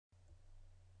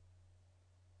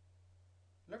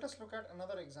let us look at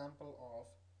another example of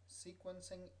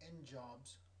sequencing in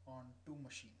jobs on two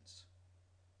machines.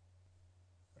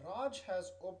 Raj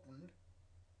has opened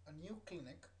a new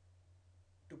clinic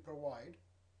to provide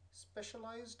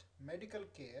specialized medical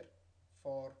care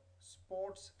for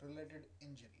sports related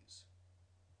injuries.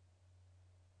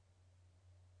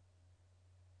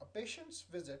 A patient's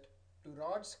visit to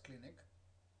Raj's clinic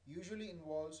usually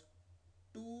involves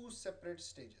two separate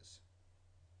stages.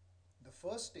 The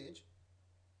first stage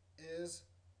is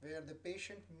where the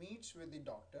patient meets with the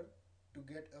doctor to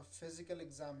get a physical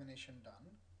examination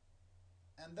done,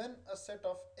 and then a set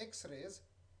of x-rays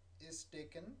is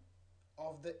taken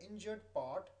of the injured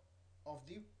part of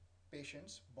the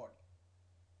patient's body.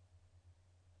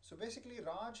 So basically,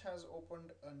 Raj has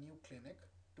opened a new clinic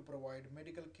to provide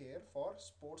medical care for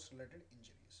sports related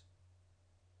injuries,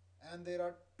 and there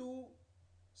are two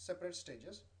separate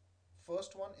stages.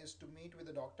 First one is to meet with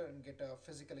the doctor and get a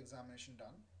physical examination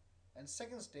done, and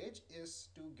second stage is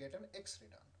to get an x-ray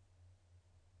done.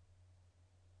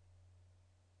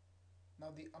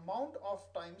 Now the amount of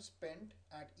time spent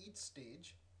at each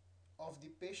stage of the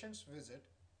patient's visit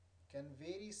can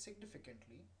vary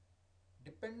significantly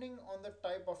depending on the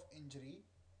type of injury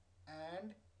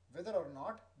and whether or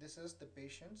not this is the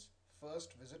patient's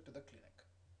first visit to the clinic.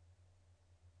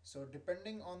 So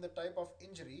depending on the type of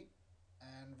injury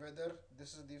and whether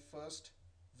this is the first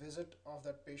visit of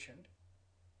that patient,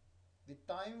 the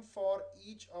time for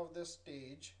each of the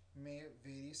stage may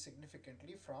vary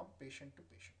significantly from patient to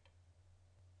patient.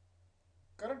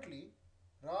 Currently,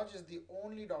 Raj is the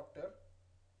only doctor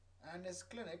and his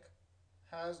clinic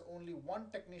has only one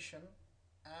technician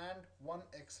and one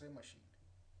X-ray machine.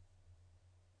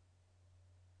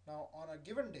 Now on a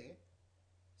given day,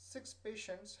 6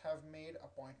 patients have made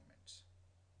appointments.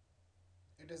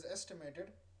 It is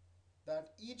estimated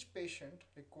that each patient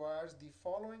requires the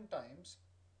following times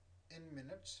in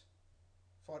minutes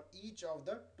for each of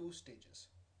the two stages.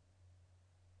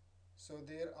 So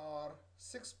there are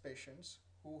 6 patients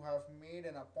who have made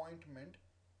an appointment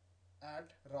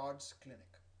at Raj's clinic: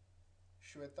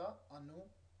 Shweta, Anu,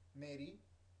 Mary,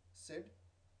 Sid,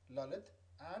 Lalit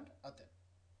and Atin.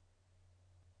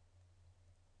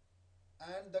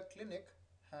 And the clinic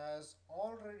has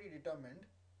already determined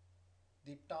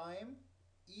the time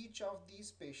each of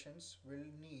these patients will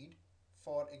need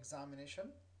for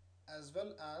examination as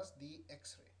well as the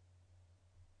x-ray.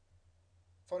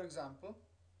 For example,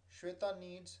 Shweta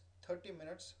needs 30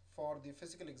 minutes for the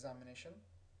physical examination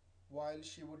while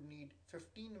she would need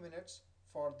 15 minutes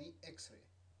for the x-ray.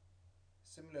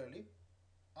 Similarly,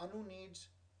 Anu needs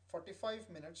 45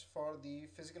 minutes for the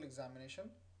physical examination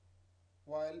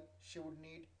while she would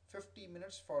need 50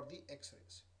 minutes for the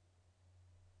x-rays,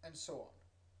 and so on.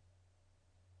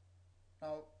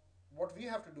 Now, what we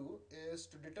have to do is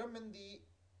to determine the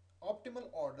optimal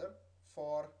order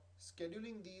for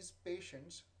scheduling these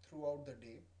patients throughout the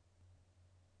day.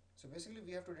 So basically,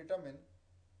 we have to determine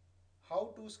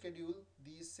how to schedule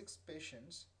these 6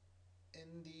 patients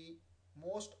in the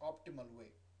most optimal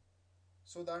way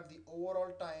so that the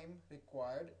overall time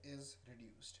required is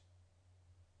reduced.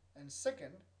 And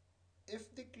second,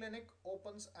 if the clinic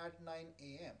opens at 9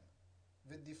 a.m.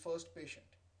 with the first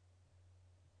patient,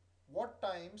 what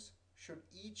times should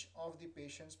each of the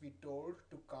patients be told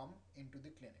to come into the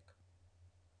clinic?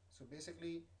 So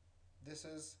basically, this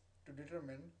is to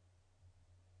determine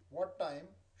what time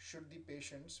should the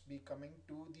patients be coming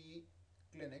to the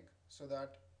clinic so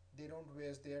that they don't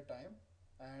waste their time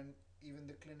and even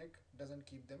the clinic doesn't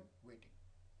keep them waiting.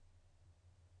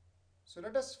 So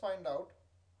let us find out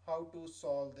how to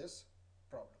solve this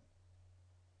problem.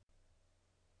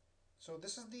 So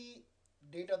this is the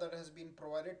data that has been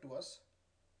provided to us.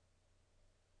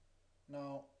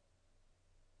 Now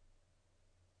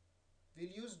we'll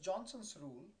use Johnson's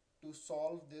rule to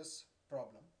solve this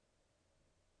problem.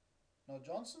 Now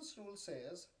Johnson's rule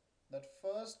says that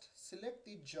first select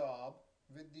the job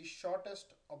with the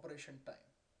shortest operation time.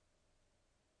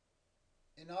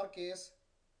 In our case,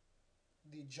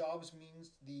 the jobs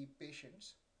means the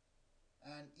patients,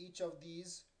 and each of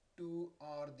these two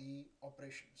are the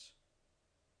operations.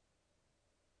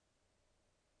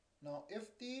 Now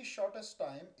if the shortest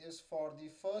time is for the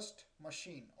first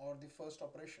machine or the first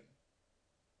operation,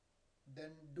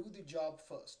 then do the job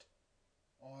first,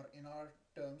 or in our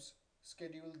terms,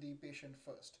 schedule the patient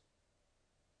first.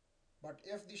 But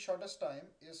if the shortest time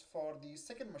is for the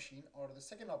second machine or the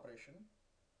second operation,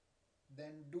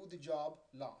 then do the job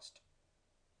last,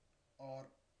 or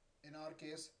in our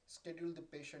case, schedule the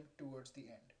patient towards the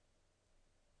end.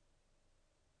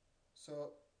 So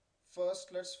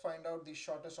first let's find out the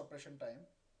shortest operation time.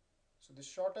 So the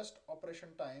shortest operation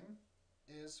time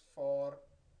is for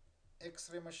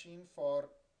X-ray machine for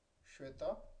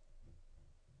Shweta.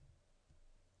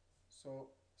 So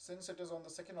since it is on the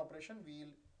second operation,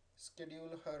 we'll schedule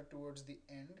her towards the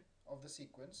end of the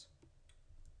sequence.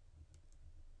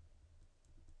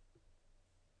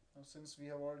 Now since we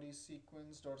have already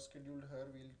sequenced or scheduled her,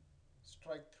 we'll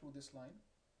strike through this line.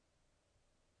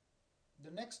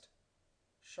 The next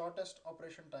shortest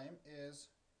operation time is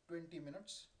 20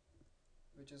 minutes,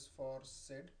 which is for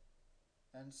Sid.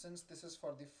 And since this is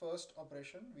for the first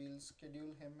operation, we'll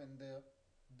schedule him in the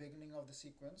beginning of the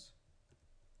sequence.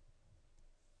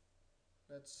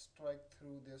 Let's strike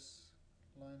through this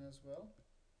line as well.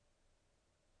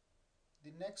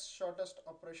 The next shortest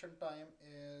operation time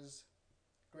is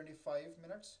 25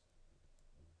 minutes,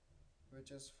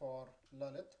 which is for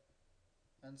Lalit.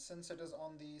 And since it is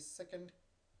on the second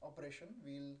operation,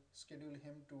 we'll schedule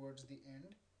him towards the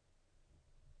end.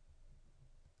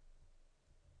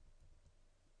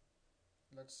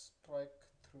 Let's strike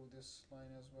through this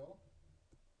line as well.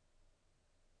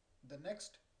 The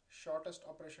next shortest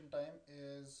operation time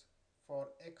is for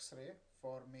X-ray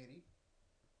for Mary,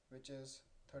 which is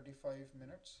 35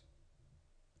 minutes.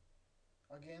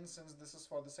 Again, since this is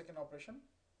for the second operation,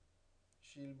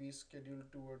 she'll be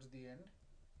scheduled towards the end.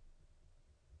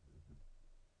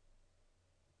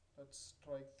 Let's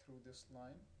strike through this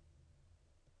line.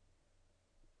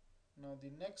 Now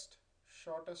the next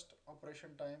shortest operation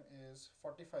time is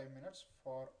 45 minutes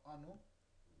for Anu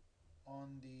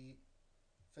on the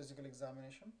physical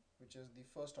examination, which is the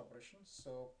first operation.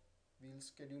 So we'll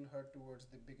schedule her towards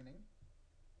the beginning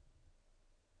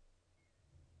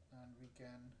and we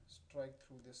can strike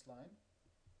through this line.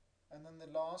 And then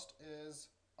the last is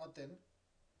Atin,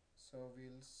 so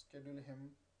we'll schedule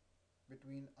him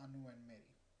between Anu and Mary.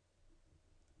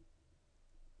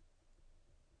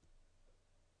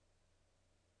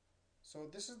 So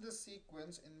this is the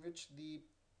sequence in which the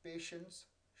patients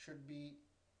should be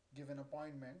given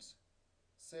appointments: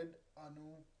 Sid,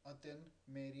 Anu, Atin,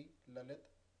 Mary, Lalit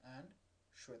and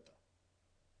Shweta.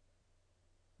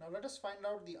 Now let us find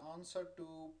out the answer to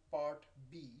part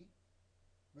B,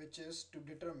 which is to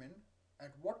determine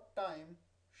at what time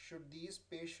should these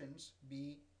patients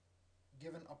be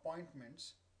given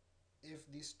appointments if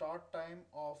the start time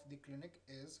of the clinic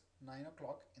is 9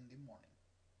 o'clock in the morning.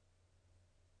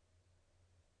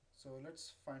 So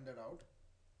let's find that out.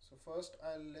 So first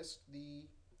I'll list the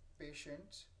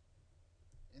patients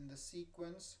in the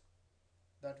sequence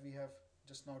that we have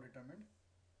just now determined.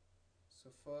 So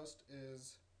first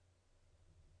is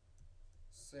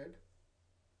Sid,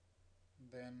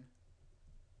 then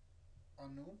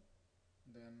Anu,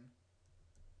 then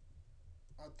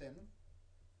Atin,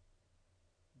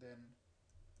 then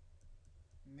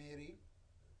Mary,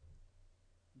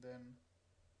 then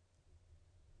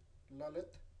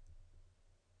Lalit,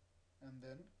 and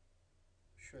then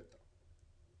Shweta.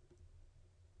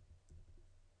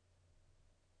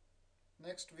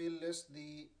 Next we'll list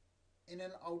the in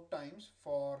and out times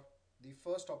for the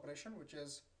first operation, which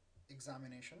is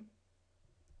examination.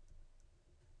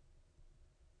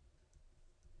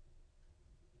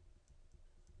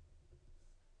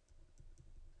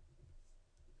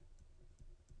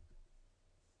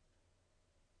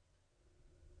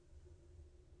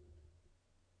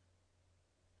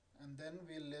 And then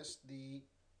we'll list the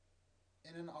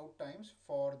in and out times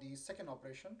for the second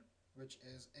operation, which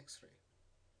is X-ray.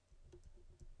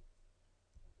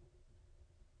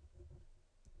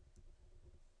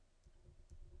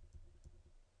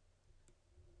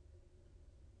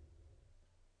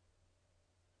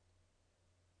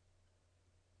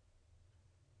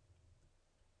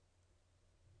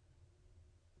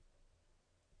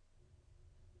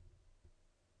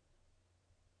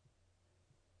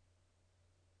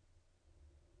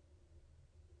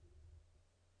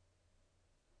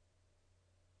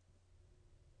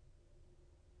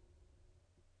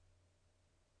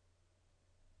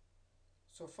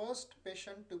 So first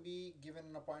patient to be given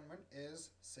an appointment is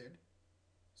Sid.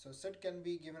 So Sid can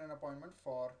be given an appointment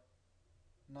for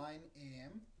 9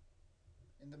 a.m.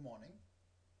 in the morning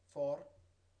for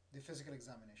the physical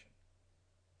examination.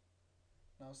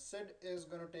 Now Sid is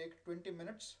going to take 20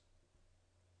 minutes,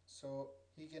 so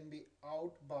he can be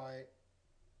out by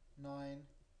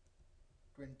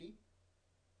 9:20,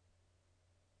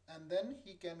 and then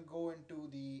he can go into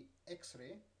the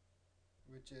X-ray,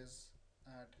 which is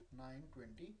at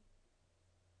 9:20,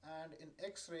 and in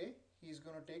X-ray he's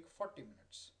going to take 40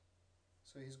 minutes,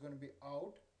 so he's going to be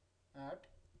out at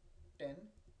 10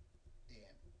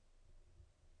 a.m.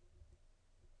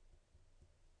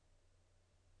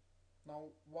 Now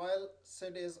while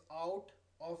Sid is out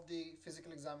of the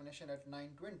physical examination at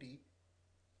 9:20,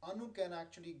 Anu can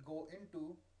actually go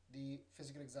into the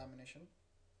physical examination.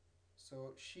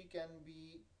 So she can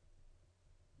be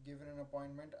given an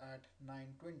appointment at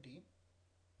 9:20,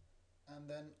 and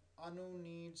then Anu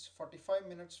needs 45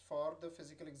 minutes for the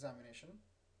physical examination.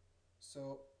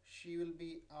 So she will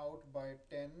be out by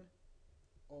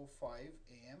 10:05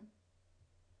 a.m.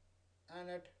 and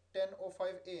at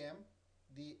 10:05 a.m.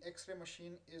 the X-ray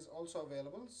machine is also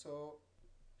available, so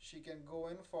she can go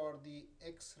in for the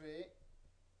X-ray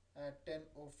at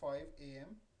 10:05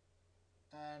 a.m.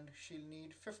 and she'll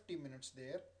need 50 minutes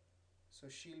there, so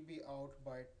she'll be out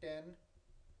by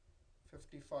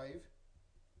 10:55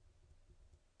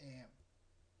 a.m.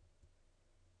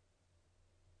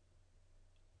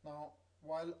 Now,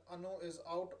 while Anu is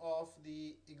out of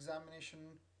the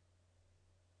examination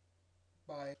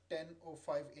by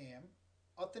 10:05 a.m.,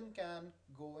 Atin can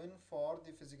go in for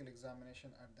the physical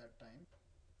examination at that time,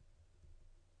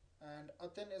 and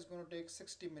Atin is going to take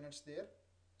 60 minutes there,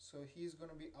 so he's going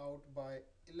to be out by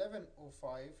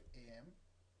 11:05 a.m.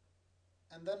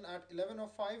 And then at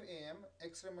 11:05 a.m.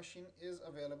 X-ray machine is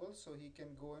available, so he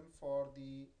can go in for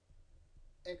the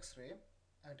X-ray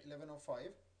at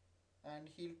 11:05, and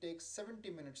he'll take 70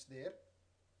 minutes there,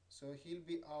 so he'll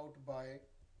be out by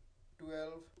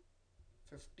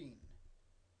 12:15.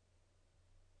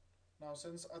 Now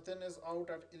since Atin is out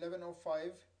at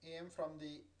 11:05 a.m. from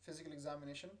the physical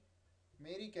examination,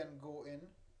 Mary can go in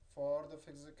for the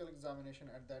physical examination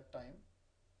at that time,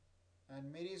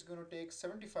 and Mary is going to take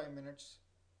 75 minutes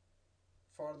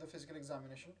for the physical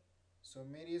examination, so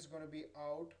Mary is going to be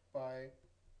out by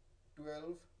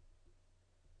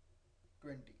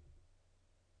 12:20.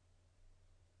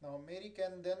 Now Mary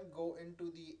can then go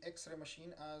into the X-ray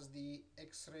machine as the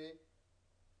X-ray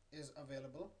is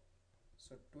available.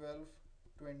 So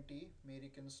 12:20 Mary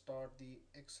can start the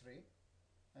X-ray,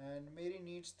 and Mary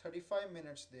needs 35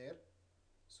 minutes there,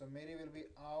 so Mary will be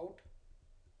out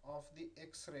of the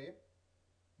X-ray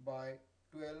by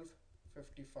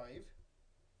 12:55.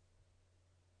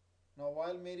 Now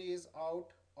while Mary is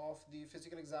out of the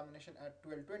physical examination at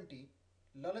 12:20,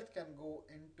 Lalit can go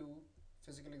into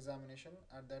physical examination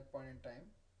at that point in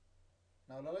time.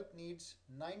 Now Lalit needs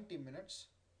 90 minutes.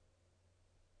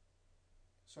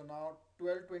 So now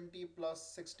 12:20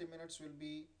 plus 60 minutes will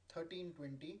be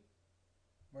 13:20,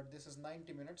 but this is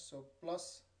 90 minutes, so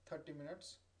plus 30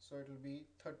 minutes, so it will be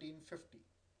 13:50.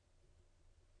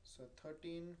 So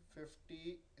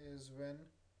 13:50 is when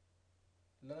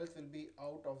Lalit will be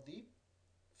out of the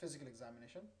physical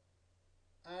examination,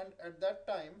 and at that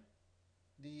time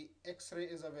the X-ray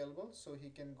is available, so he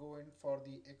can go in for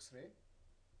the X-ray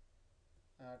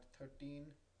at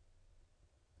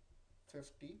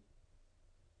 13:50,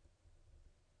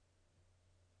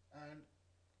 and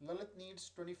Lalit needs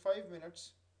 25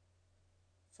 minutes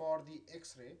for the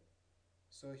X-ray,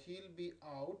 so he'll be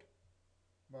out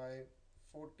by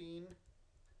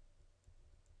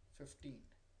 14:15.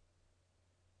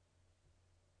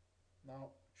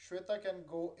 Now Shweta can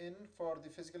go in for the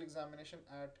physical examination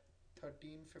at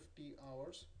 13:50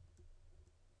 hours,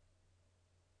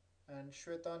 and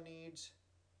Shweta needs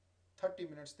 30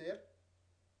 minutes there,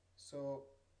 so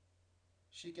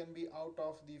she can be out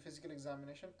of the physical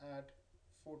examination at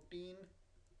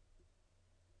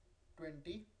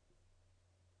 14:20.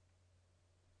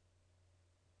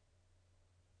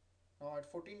 Now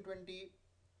at 14:20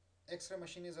 X-ray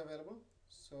machine is available,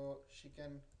 so she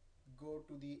can go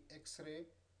to the X-ray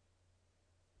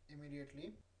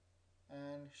immediately,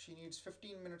 and she needs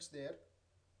 15 minutes there,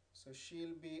 so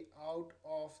she'll be out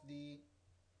of the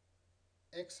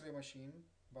X-ray machine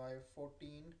by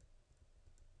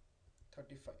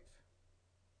 14:35.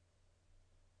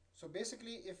 So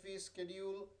basically, if we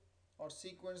schedule or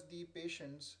sequence the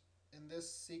patients in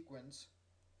this sequence,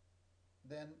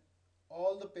 then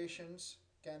all the patients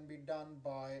can be done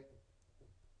by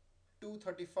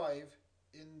 2:35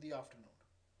 in the afternoon.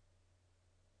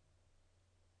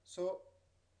 So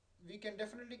we can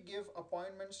definitely give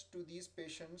appointments to these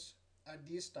patients at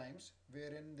these times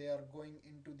wherein they are going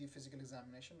into the physical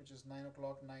examination, which is 9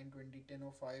 o'clock, 9:20,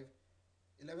 10:05,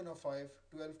 11:05,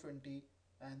 12:20,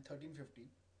 and 13:50.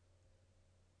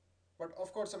 But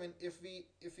of course, I mean, if we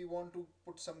want to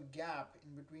put some gap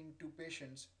in between two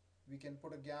patients, we can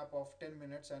put a gap of 10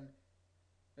 minutes, and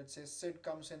let's say Sid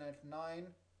comes in at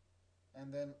 9,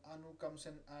 and then Anu comes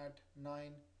in at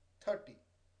 9:30.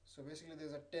 So basically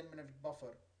there's a 10-minute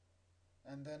buffer,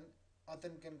 and then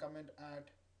Atin can come in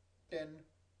at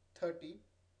 10:30,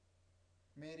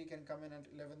 Mary can come in at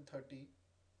 11:30,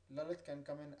 Lalit can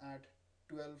come in at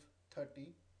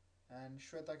 12:30, and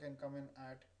Shweta can come in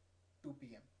at 2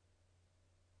 p.m.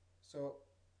 So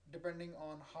depending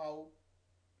on how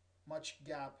much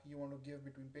gap you want to give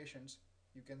between patients,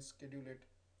 you can schedule it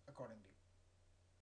accordingly.